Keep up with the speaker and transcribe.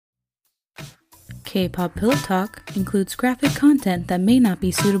K-pop Pillow Talk includes graphic content that may not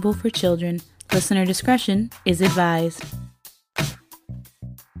be suitable for children. Listener discretion is advised.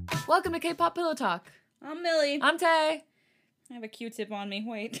 Welcome to K-pop Pillow Talk. I'm Millie. I'm Tay. I have a Q-tip on me.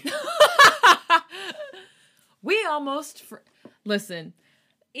 Wait. We almost... Listen.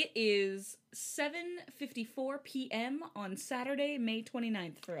 It is 7:54 p.m. on Saturday, May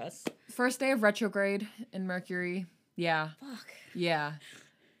 29th for us. First day of retrograde in Mercury. Yeah. Fuck. Yeah.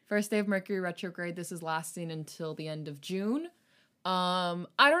 First day of Mercury retrograde. This is lasting until the end of June. I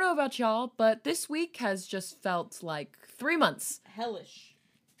don't know about y'all, but this week has just felt like 3 months. Hellish.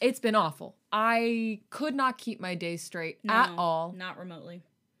 It's been awful. I could not keep my days straight at all. Not remotely.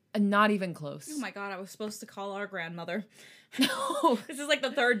 Not even close. Oh my god, I was supposed to call our grandmother. No. This is like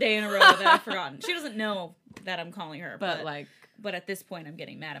the third day in a row that I've forgotten. She doesn't know that I'm calling her. But at this point, I'm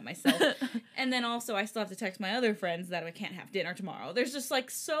getting mad at myself. And then also, I still have to text my other friends that I can't have dinner tomorrow. There's just,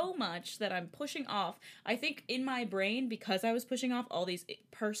 like, so much that I'm pushing off. I think in my brain, because I was pushing off all these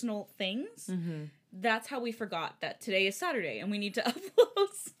personal things, that's how we forgot that today is Saturday and we need to upload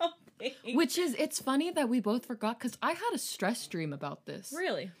something. Which is, it's funny that we both forgot, because I had a stress dream about this.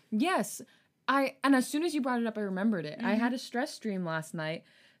 Really? Yes. And as soon as you brought it up, I remembered it. I had a stress dream last night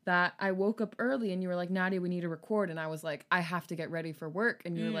that I woke up early and you were like, Nadia, we need to record. And I was like, I have to get ready for work.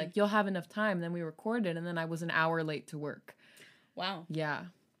 And you were like, you'll have enough time. And then we recorded and then I was an hour late to work. Wow. Yeah.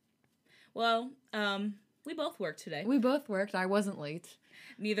 Well, we both worked today. We both worked. I wasn't late.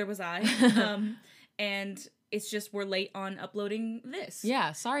 Neither was I. And it's just we're late on uploading this.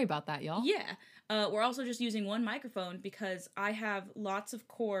 Yeah. Sorry about that, y'all. Yeah. We're also just using one microphone because I have lots of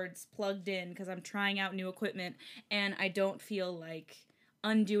cords plugged in because I'm trying out new equipment and I don't feel like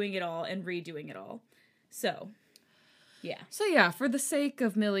undoing it all and redoing it all. So, yeah. So, yeah, for the sake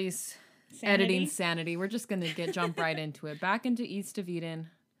of Millie's editing sanity, we're just going to jump right into it. Back into East of Eden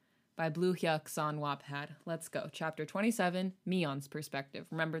by Blue Hyuks on Wattpad. Let's go. Chapter 27, Mion's perspective.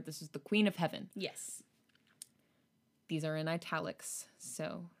 Remember, this is the Queen of Heaven. Yes. These are in italics,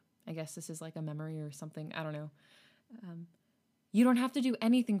 so I guess this is like a memory or something. I don't know. You don't have to do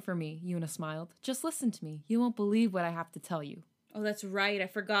anything for me, Yuna smiled. Just listen to me. You won't believe what I have to tell you. Oh, that's right. I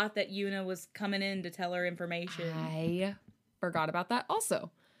forgot that Yuna was coming in to tell her information. I forgot about that also.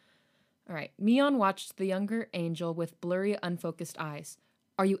 All right. Mion watched the younger angel with blurry, unfocused eyes.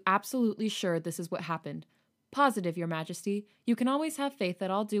 Are you absolutely sure this is what happened? Positive, Your Majesty. You can always have faith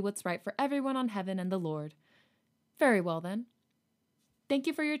that I'll do what's right for everyone on heaven and the Lord. Very well, then. Thank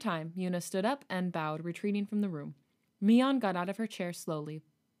you for your time. Yuna stood up and bowed, retreating from the room. Mion got out of her chair slowly,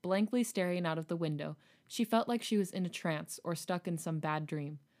 blankly staring out of the window. She felt like she was in a trance or stuck in some bad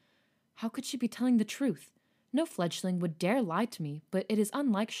dream. How could she be telling the truth? No fledgling would dare lie to me, but it is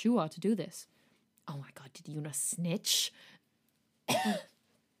unlike S.0 to do this. Oh my god, did Yuna snitch?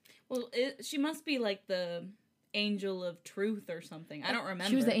 Well, she must be like the angel of truth or something. I don't remember.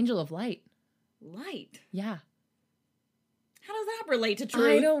 She was the angel of light. Light? Yeah. How does that relate to truth?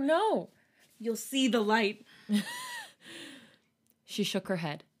 I don't know. You'll see the light. She shook her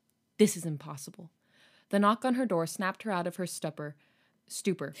head. This is impossible. The knock on her door snapped her out of her stupor.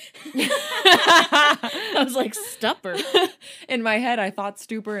 I was like, stupor. In my head, I thought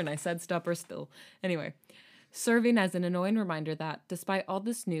stupor and I said stupor still. Anyway, serving as an annoying reminder that, despite all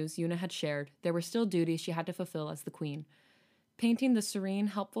this news Yuna had shared, there were still duties she had to fulfill as the queen. Painting the serene,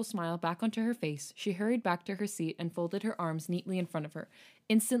 helpful smile back onto her face, she hurried back to her seat and folded her arms neatly in front of her,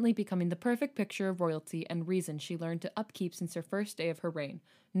 instantly becoming the perfect picture of royalty and reason she learned to upkeep since her first day of her reign,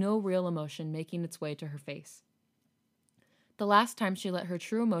 no real emotion making its way to her face. The last time she let her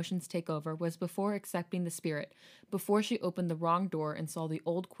true emotions take over was before accepting the spirit, before she opened the wrong door and saw the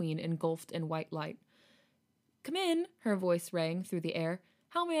old queen engulfed in white light. Come in, her voice rang through the air.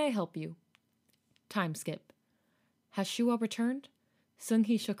 How may I help you? Time skip. Has S.0 returned?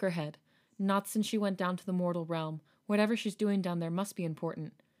 Seung-hee shook her head. Not since she went down to the mortal realm. Whatever she's doing down there must be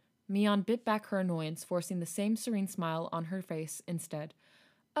important. Mion bit back her annoyance, forcing the same serene smile on her face instead.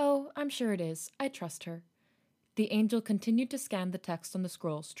 Oh, I'm sure it is. I trust her. The angel continued to scan the text on the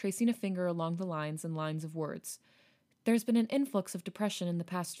scrolls, tracing a finger along the lines and lines of words. There's been an influx of depression in the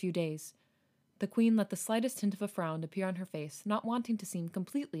past few days. The queen let the slightest hint of a frown appear on her face, not wanting to seem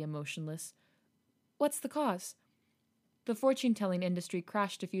completely emotionless. What's the cause? The fortune-telling industry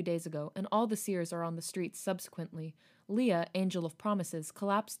crashed a few days ago, and all the seers are on the streets subsequently. Leah, Angel of Promises,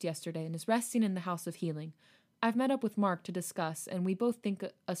 collapsed yesterday and is resting in the House of Healing. I've met up with Mark to discuss, and we both think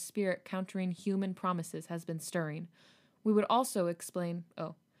a spirit countering human promises has been stirring. Which would also explain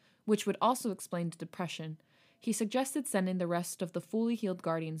the depression. He suggested sending the rest of the fully healed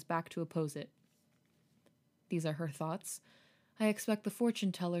guardians back to oppose it. These are her thoughts. I expect the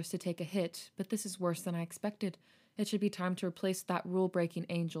fortune tellers to take a hit, but this is worse than I expected. It should be time to replace that rule-breaking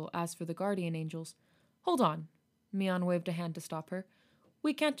angel. As for the guardian angels... Hold on. Mion waved a hand to stop her.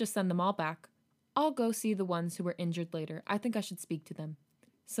 We can't just send them all back. I'll go see the ones who were injured later. I think I should speak to them.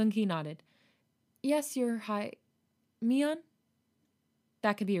 Seung-hee nodded. Yes, Your High... Mion?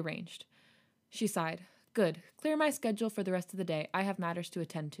 That can be arranged. She sighed. Good. Clear my schedule for the rest of the day. I have matters to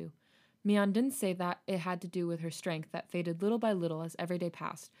attend to. Mion didn't say that it had to do with her strength that faded little by little as every day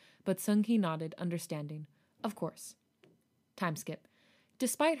passed, but Seung-hee nodded, understanding. Of course. Time skip.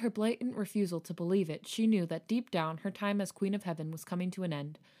 Despite her blatant refusal to believe it, she knew that deep down her time as Queen of Heaven was coming to an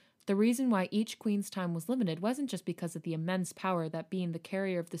end. The reason why each queen's time was limited wasn't just because of the immense power that being the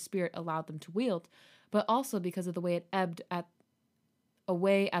carrier of the spirit allowed them to wield, but also because of the way it ebbed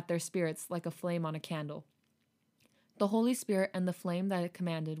away at their spirits like a flame on a candle. The Holy Spirit and the flame that it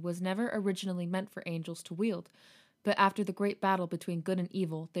commanded was never originally meant for angels to wield, but after the great battle between good and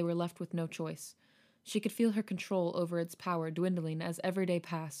evil, they were left with no choice. She could feel her control over its power dwindling as every day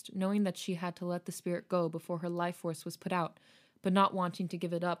passed, knowing that she had to let the spirit go before her life force was put out, but not wanting to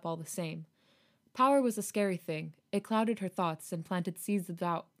give it up all the same. Power was a scary thing. It clouded her thoughts and planted seeds of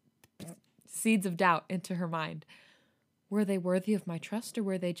doubt into her mind. Were they worthy of my trust, or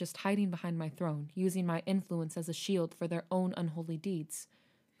were they just hiding behind my throne, using my influence as a shield for their own unholy deeds?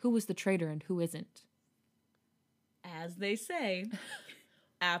 Who was the traitor and who isn't? As they say,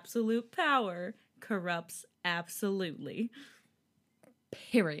 absolute power corrupts absolutely.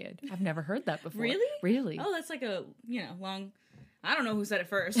 Period. I've never heard that before. Really? Really? Oh, that's like a, long... I don't know who said it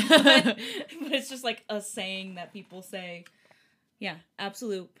first, but it's just like a saying that people say. Yeah,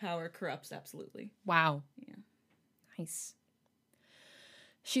 absolute power corrupts absolutely. Wow. Yeah. Nice.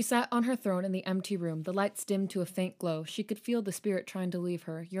 She sat on her throne in the empty room, the lights dimmed to a faint glow. She could feel the spirit trying to leave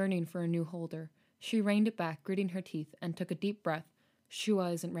her, yearning for a new holder. She reined it back, gritting her teeth, and took a deep breath.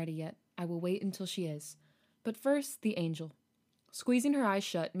 Shua isn't ready yet. I will wait until she is. But first, the angel. Squeezing her eyes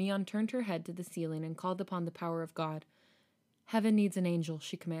shut, Mion turned her head to the ceiling and called upon the power of God. Heaven needs an angel,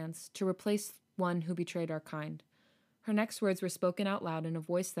 she commands, to replace one who betrayed our kind. Her next words were spoken out loud in a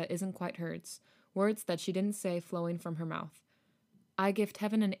voice that isn't quite hers, words that she didn't say flowing from her mouth. I gift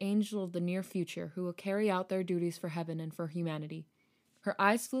heaven an angel of the near future who will carry out their duties for heaven and for humanity. Her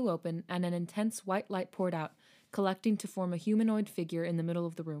eyes flew open, and an intense white light poured out, collecting to form a humanoid figure in the middle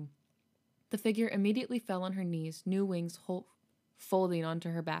of the room. The figure immediately fell on her knees, new wings folding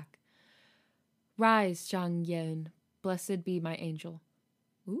onto her back. Rise, Zhang Yen. Blessed be my angel.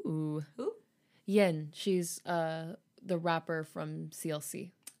 Ooh. Who? Yen. She's the rapper from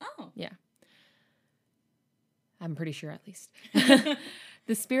CLC. Oh. Yeah. I'm pretty sure, at least.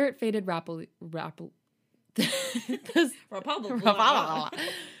 The spirit faded rapidly. The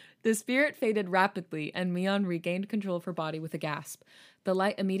spirit faded rapidly, and Mion regained control of her body with a gasp. The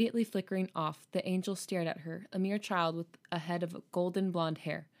light immediately flickering off, the angel stared at her, a mere child with a head of golden blonde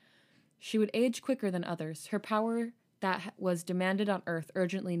hair. She would age quicker than others. Her power that was demanded on Earth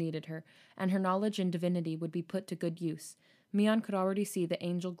urgently needed her, and her knowledge in divinity would be put to good use. Mion could already see the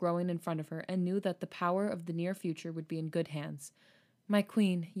angel growing in front of her and knew that the power of the near future would be in good hands. My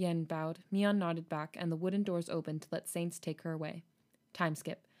queen, Yen bowed. Mion nodded back, and the wooden doors opened to let saints take her away. Time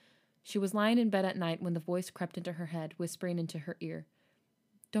skip. She was lying in bed at night when the voice crept into her head, whispering into her ear.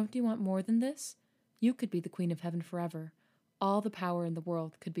 Don't you want more than this? You could be the queen of heaven forever. All the power in the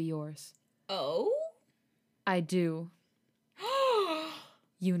world could be yours. Oh? I do.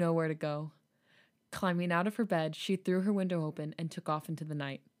 You know where to go. Climbing out of her bed, she threw her window open and took off into the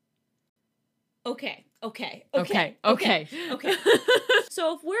night. Okay.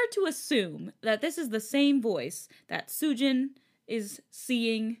 So if we're to assume that this is the same voice that Sujin is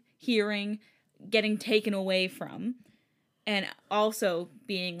seeing, hearing, getting taken away from, and also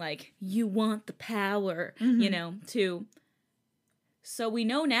being like, you want the power, to... So we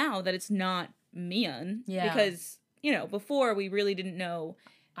know now that it's not Mion. Yeah. Because, before we really didn't know.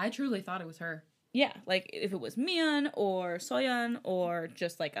 I truly thought it was her. Yeah, like, if it was Mion or Soyeon or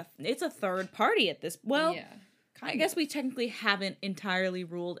just, like, it's a third party at this... Well, yeah, I guess we technically haven't entirely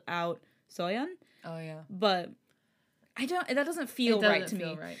ruled out Soyeon. Oh, yeah. But that doesn't feel right to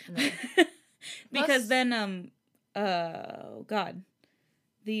me. Right. No. Because then, oh, God.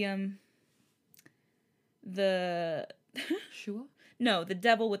 The Shua? No, the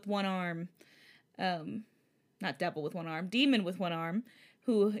devil with one arm. Not devil with one arm. Demon with one arm.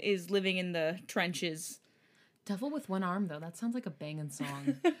 Who is living in the trenches. Devil with one arm, though. That sounds like a banging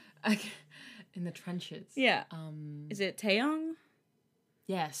song. In the trenches. Yeah. Is it Taeyong?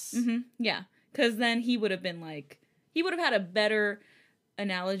 Yes. Mm-hmm. Yeah. Because then he would have been like... He would have had a better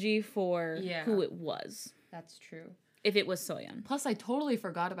analogy for who it was. That's true. if it was Soyeon. Plus, I totally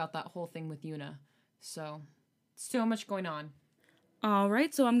forgot about that whole thing with Yuna. So much going on. All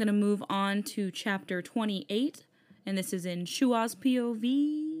right, so I'm going to move on to chapter 28, and this is in Shua's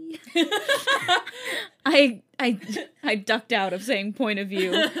POV. I ducked out of saying point of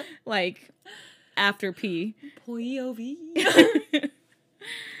view, like, after P. POV.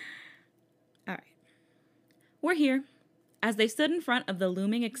 All right. We're here. As they stood in front of the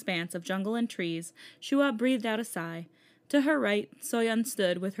looming expanse of jungle and trees, Shua breathed out a sigh. To her right, Soyeon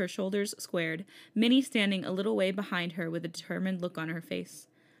stood with her shoulders squared, Minnie standing a little way behind her with a determined look on her face.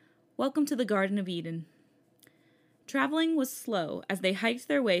 Welcome to the Garden of Eden. Traveling was slow as they hiked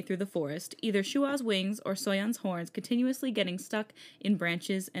their way through the forest, either Shua's wings or Soyeon's horns continuously getting stuck in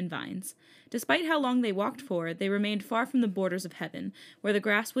branches and vines. Despite how long they walked for, they remained far from the borders of heaven, where the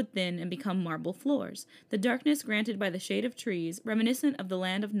grass would thin and become marble floors. The darkness granted by the shade of trees, reminiscent of the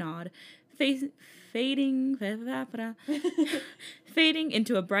land of Nod, fading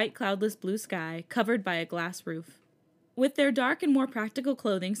into a bright cloudless blue sky covered by a glass roof. With their dark and more practical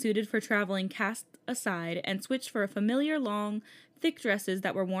clothing suited for traveling cast aside and switched for familiar long, thick dresses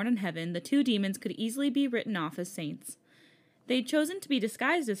that were worn in heaven, the two demons could easily be written off as saints. They'd chosen to be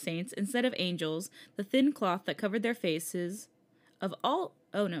disguised as saints instead of angels, the thin cloth that covered their faces of all...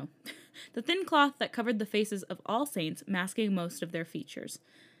 Oh no. The thin cloth that covered the faces of all saints, masking most of their features.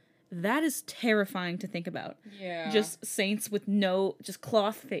 That is terrifying to think about. Yeah. Just saints with just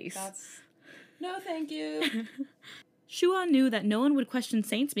cloth face. No, thank you. Shua knew that no one would question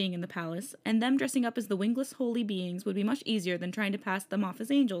saints being in the palace, and them dressing up as the wingless holy beings would be much easier than trying to pass them off as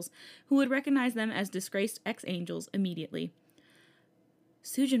angels, who would recognize them as disgraced ex-angels immediately.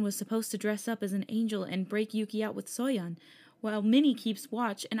 Sujin was supposed to dress up as an angel and break Yuki out with Soyeon, while Minnie keeps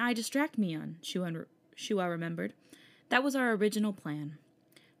watch and I distract Mion, Shua remembered. That was our original plan.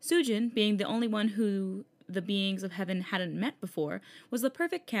 Sujin, being the only one who the beings of heaven hadn't met before, was the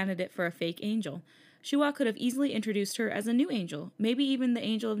perfect candidate for a fake angel. Shua could have easily introduced her as a new angel, maybe even the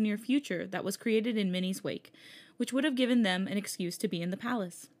angel of near future that was created in Minnie's wake, which would have given them an excuse to be in the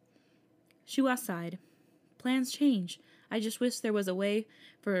palace. Shua sighed. Plans change. I just wish there was a way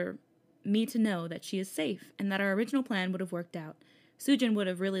for me to know that she is safe, and that our original plan would have worked out. Sujin would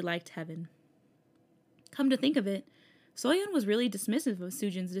have really liked heaven. Come to think of it, Soyeon was really dismissive of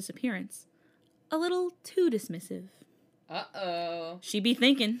Sujin's disappearance. A little too dismissive. Uh-oh. She be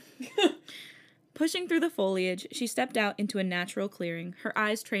thinking. Pushing through the foliage, she stepped out into a natural clearing, her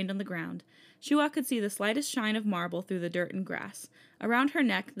eyes trained on the ground. Shua could see the slightest shine of marble through the dirt and grass. Around her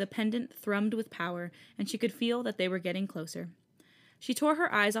neck, the pendant thrummed with power, and she could feel that they were getting closer. She tore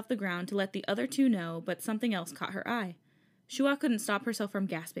her eyes off the ground to let the other two know, but something else caught her eye. Shua couldn't stop herself from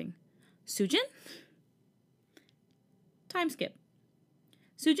gasping. Sujin? Time skip.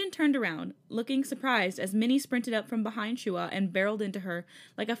 Sujin turned around, looking surprised as Minnie sprinted up from behind Shua and barreled into her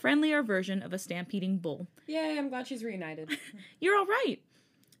like a friendlier version of a stampeding bull. Yay, I'm glad she's reunited. You're all right.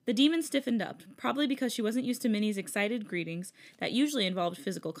 The demon stiffened up, probably because she wasn't used to Minnie's excited greetings that usually involved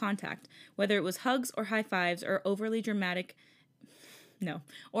physical contact, whether it was hugs or high fives or overly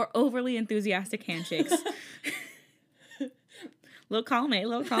enthusiastic handshakes. Little column A,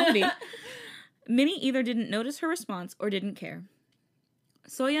 little column B. Minnie either didn't notice her response or didn't care.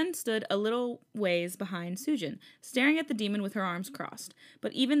 Soyeon stood a little ways behind Sujin, staring at the demon with her arms crossed,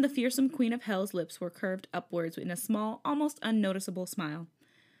 but even the fearsome Queen of Hell's lips were curved upwards in a small, almost unnoticeable smile.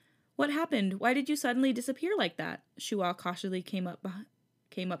 What happened? Why did you suddenly disappear like that? Shua cautiously came up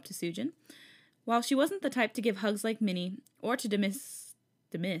to Sujin. While she wasn't the type to give hugs like Minnie, or to dismiss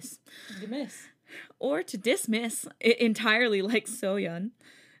it entirely like Soyeon,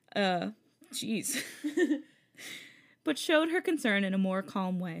 but showed her concern in a more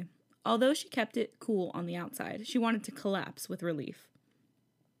calm way. Although she kept it cool on the outside, she wanted to collapse with relief.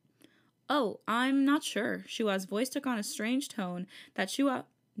 Oh, I'm not sure. Shua's voice took on a strange tone that Shua...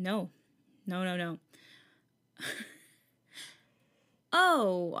 No.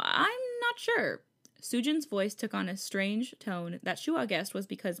 Oh, I'm not sure. Sujin's voice took on a strange tone that Shua guessed was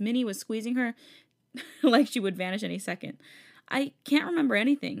because Minnie was squeezing her like she would vanish any second. I can't remember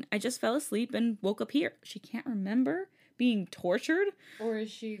anything. I just fell asleep and woke up here. She can't remember being tortured? Or is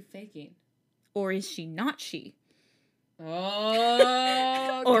she faking? Or is she not she?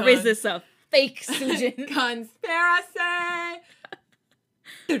 Oh. Or is this a fake Sujin? Conspiracy!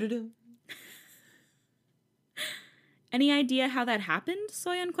 Any idea how that happened?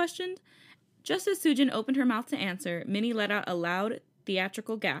 Soyeon questioned. Just as Sujin opened her mouth to answer, Minnie let out a loud,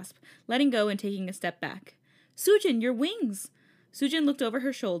 theatrical gasp, letting go and taking a step back. Sujin, your wings! Sujin looked over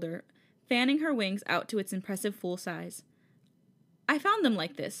her shoulder, fanning her wings out to its impressive full size. I found them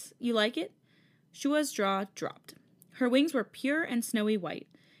like this. You like it? Shua's jaw dropped. Her wings were pure and snowy white.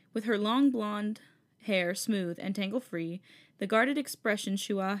 With her long blonde hair smooth and tangle-free, the guarded expression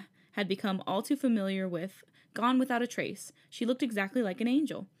Shua had become all too familiar with, gone without a trace. She looked exactly like an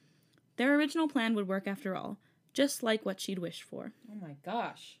angel. Their original plan would work after all, just like what she'd wished for. Oh my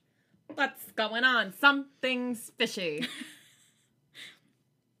gosh. What's going on? Something's fishy.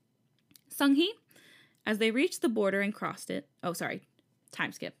 Sung-hee, as they reached the border and crossed it... Oh, sorry.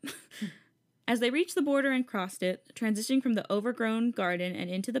 Time skip. As they reached the border and crossed it, transitioning from the overgrown garden and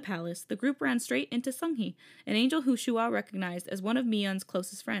into the palace, the group ran straight into Sung-hee, an angel who Shua recognized as one of Myeon's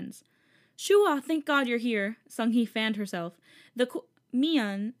closest friends. Shua, thank God you're here, Sung-hee fanned herself.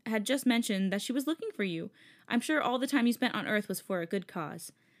 Myeon had just mentioned that she was looking for you. I'm sure all the time you spent on Earth was for a good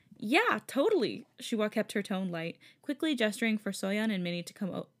cause. Yeah, totally. Shua kept her tone light, quickly gesturing for Soyeon and Minnie to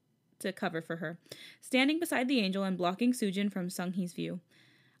come to cover for her, standing beside the angel and blocking Soojin from Sung-hee's view.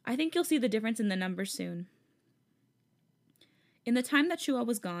 I think you'll see the difference in the numbers soon. In the time that Shua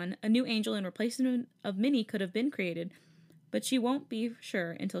was gone, a new angel in replacement of Minnie could have been created, but she won't be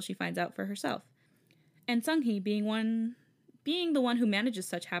sure until she finds out for herself. And Sung-hee, being the one who manages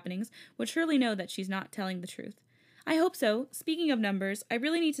such happenings, would surely know that she's not telling the truth. I hope so. Speaking of numbers, I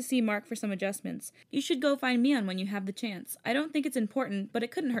really need to see Mark for some adjustments. You should go find Myeon when you have the chance. I don't think it's important, but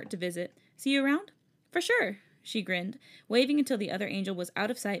it couldn't hurt to visit. See you around? For sure, she grinned, waving until the other angel was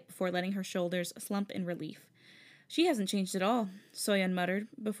out of sight before letting her shoulders slump in relief. She hasn't changed at all, Soyeon muttered,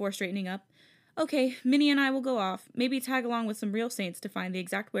 before straightening up. Okay, Minnie and I will go off, maybe tag along with some real saints to find the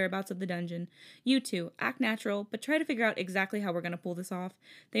exact whereabouts of the dungeon. You two, act natural, but try to figure out exactly how we're going to pull this off.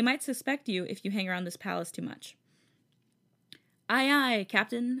 They might suspect you if you hang around this palace too much. Aye, aye,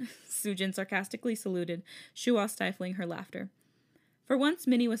 Captain, Soojin sarcastically saluted, Shua stifling her laughter. For once,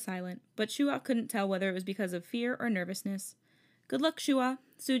 Minnie was silent, but Shua couldn't tell whether it was because of fear or nervousness. Good luck, Shua,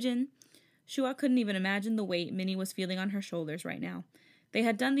 Soojin. Shua couldn't even imagine the weight Minnie was feeling on her shoulders right now. They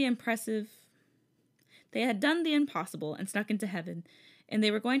had done the impossible and snuck into heaven, and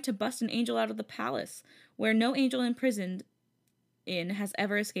they were going to bust an angel out of the palace, where no angel imprisoned in has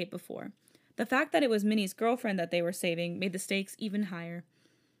ever escaped before. The fact that it was Minnie's girlfriend that they were saving made the stakes even higher.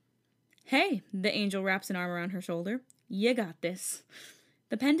 Hey, the angel wraps an arm around her shoulder. You got this.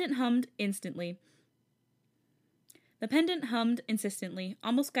 The pendant hummed insistently,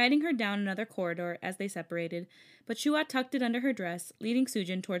 almost guiding her down another corridor as they separated, but Shua tucked it under her dress, leading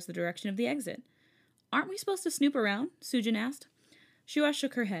Soojin towards the direction of the exit. Aren't we supposed to snoop around? Soojin asked. Shua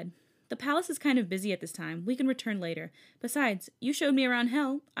shook her head. The palace is kind of busy at this time. We can return later. Besides, you showed me around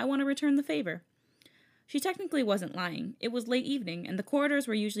hell. I want to return the favor. She technically wasn't lying. It was late evening, and the corridors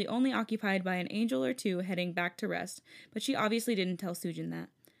were usually only occupied by an angel or two heading back to rest, but she obviously didn't tell Soojin that.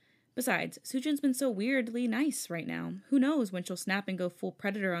 Besides, Soojin's been so weirdly nice right now. Who knows when she'll snap and go full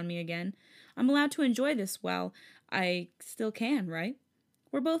predator on me again. I'm allowed to enjoy this while I still can, right?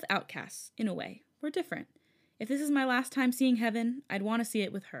 We're both outcasts, in a way. We're different. If this is my last time seeing heaven, I'd want to see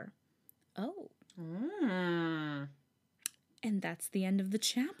it with her. Oh. Mm. And that's the end of the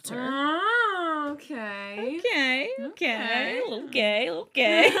chapter. Oh, okay. Okay.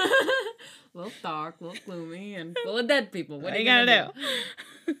 A little dark, a little gloomy, and full of dead people. What are you gonna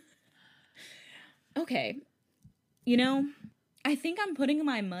do? Okay. You know, I think I'm putting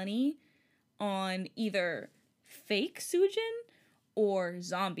my money on either fake Soojin or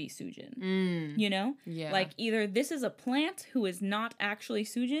zombie Soojin. You know? Yeah. Like, either this is a plant who is not actually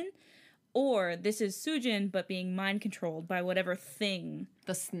Soojin, or this is Soojin but being mind controlled by whatever thing.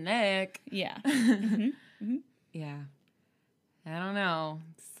 The snake. Yeah. Yeah. I don't know.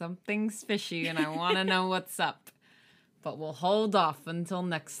 Something's fishy and I want to know what's up. But we'll hold off until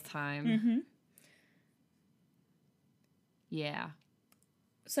next time. Yeah.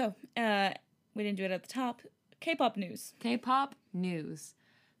 So, we didn't do it at the top. K-pop news. K-pop news.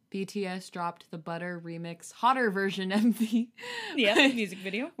 BTS dropped the Butter remix Hotter version MV. Yeah, music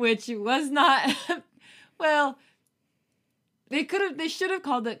video. Which was not well, they should have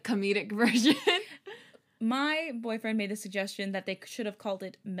called it comedic version. My boyfriend made the suggestion that they should have called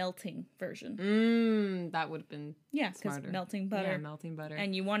it melting version. That would have been because melting butter. Yeah, melting butter.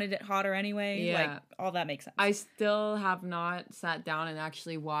 And you wanted it hotter anyway. Yeah. Like, all that makes sense. I still have not sat down and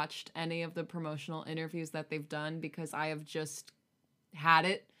actually watched any of the promotional interviews that they've done because I have just had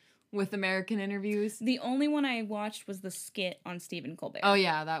it with American interviews. The only one I watched was the skit on Stephen Colbert. Oh,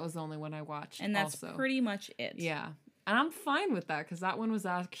 yeah, that was the only one I watched. And that's pretty much it. Yeah. And I'm fine with that because that one was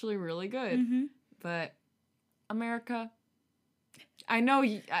actually really good. But America, I know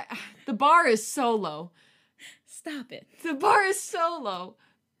the bar is so low. Stop it. The bar is so low.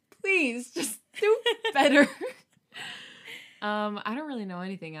 Please, just do better. I don't really know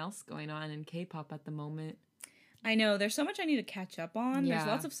anything else going on in K-pop at the moment. I know. There's so much I need to catch up on. Yeah. There's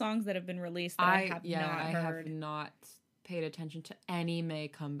lots of songs that have been released that I have not heard. I have not paid attention to any May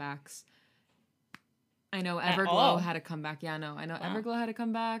comebacks. I know Everglow had a comeback. Yeah, no. I know Everglow had a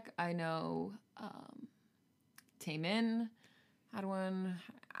comeback. I know Taemin had one.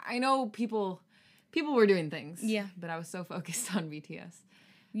 I know people were doing things. Yeah. But I was so focused on BTS.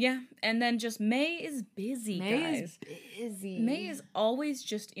 Yeah. And then just May is busy, guys. May is busy. May is always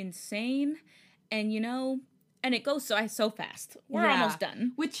just insane. And, and it goes so fast. We're almost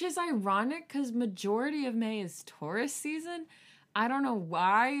done. Which is ironic because majority of May is Taurus season. I don't know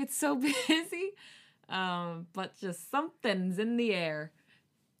why it's so busy. But just something's in the air.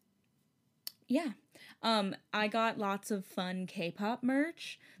 Yeah. I got lots of fun K-pop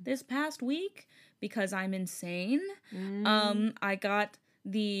merch this past week because I'm insane. I got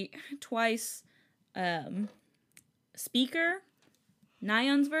the Twice speaker,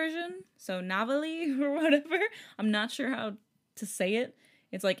 Nayeon's version, so Navali or whatever. I'm not sure how to say it.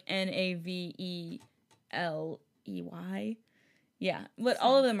 It's like Naveley. Yeah, but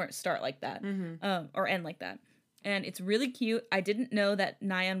all of them start like that, or end like that. And it's really cute. I didn't know that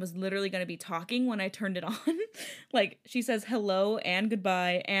Nayeon was literally going to be talking when I turned it on. Like, she says hello and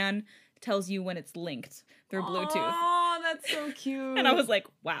goodbye and tells you when it's linked through Bluetooth. Oh, that's so cute. And I was like,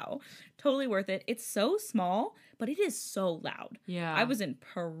 wow, totally worth it. It's so small, but it is so loud. Yeah. I was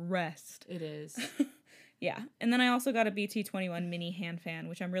impressed. It is. Yeah. And then I also got a BT21 mini hand fan,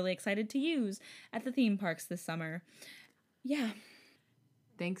 which I'm really excited to use at the theme parks this summer. Yeah.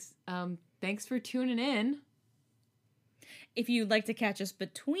 Thanks for tuning in. If you'd like to catch us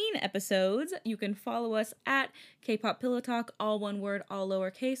between episodes, you can follow us at K-Pop Pillow Talk, all one word, all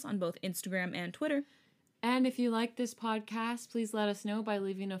lowercase, on both Instagram and Twitter. And if you like this podcast, please let us know by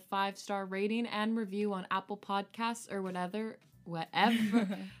leaving a 5-star rating and review on Apple Podcasts or whatever,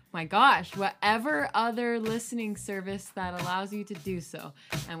 my gosh, whatever other listening service that allows you to do so.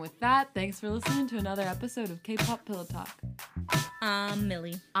 And with that, thanks for listening to another episode of K-Pop Pillow Talk. I'm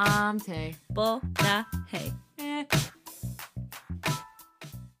Millie. I'm Tay. Bo na hey.